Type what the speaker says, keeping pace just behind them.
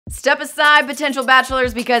Step aside, potential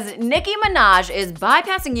bachelors, because Nicki Minaj is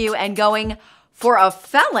bypassing you and going for a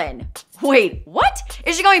felon. Wait, what?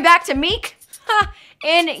 Is she going back to Meek? Ha,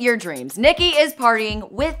 in your dreams. Nicki is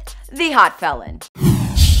partying with the hot felon.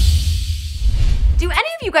 Do any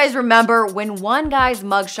of you guys remember when one guy's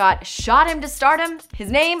mugshot shot him to stardom?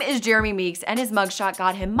 His name is Jeremy Meeks, and his mugshot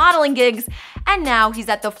got him modeling gigs, and now he's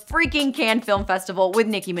at the freaking Cannes Film Festival with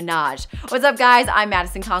Nicki Minaj. What's up, guys? I'm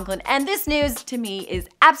Madison Conklin, and this news to me is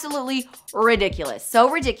absolutely ridiculous.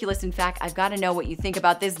 So ridiculous, in fact, I've got to know what you think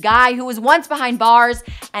about this guy who was once behind bars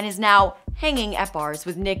and is now hanging at bars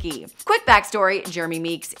with Nicki. Quick backstory, Jeremy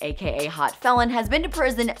Meeks, aka Hot Felon, has been to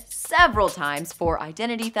prison several times for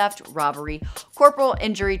identity theft, robbery, corporal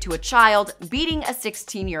injury to a child, beating a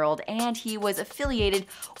 16-year-old, and he was affiliated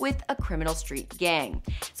with a criminal street gang.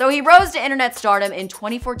 So he rose to internet stardom in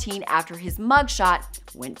 2014 after his mugshot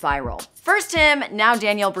went viral. First him, now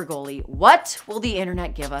Danielle Bregoli. What will the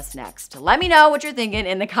internet give us next? Let me know what you're thinking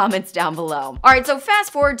in the comments down below. All right, so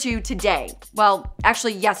fast forward to today. Well,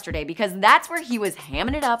 actually yesterday, because that's where he was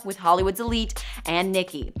hamming it up with Hollywood's elite and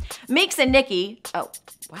Nicki. Meeks and Nicki, oh,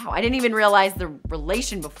 wow, I didn't even realize the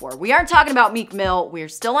relation before. We aren't talking about Meek Mill, we're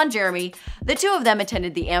still on Jeremy. The two of them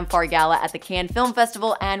attended the Amphar Gala at the Cannes Film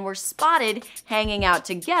Festival and were spotted hanging out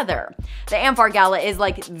together. The Amphar Gala is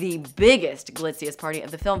like the biggest, glitziest party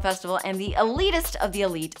of the film festival, and the elitist of the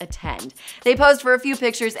elite attend. They posed for a few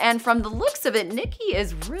pictures, and from the looks of it, Nicki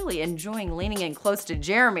is really enjoying leaning in close to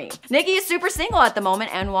Jeremy. Nicki is super single at the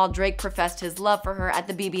moment, and while Drake professed his love for her at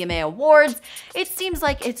the BBMA Awards, it seems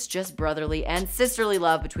like it's just brotherly and sisterly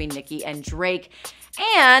love between Nicki and Drake.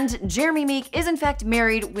 And Jeremy Meek is in fact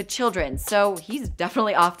married with children, so he's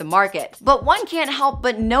definitely off the market. But one can't help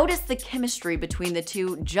but notice the chemistry between the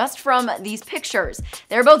two just from these pictures.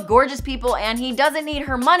 They're both gorgeous people, and he doesn't need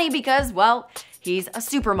her money because, well, he's a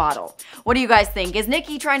supermodel. What do you guys think? Is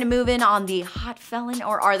Nicki trying to move in on the hot felon,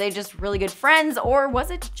 or are they just really good friends, or was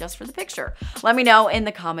it just for the picture? Let me know in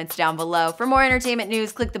the comments down below. For more entertainment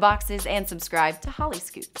news, click the boxes and subscribe to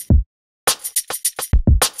Hollyscoop.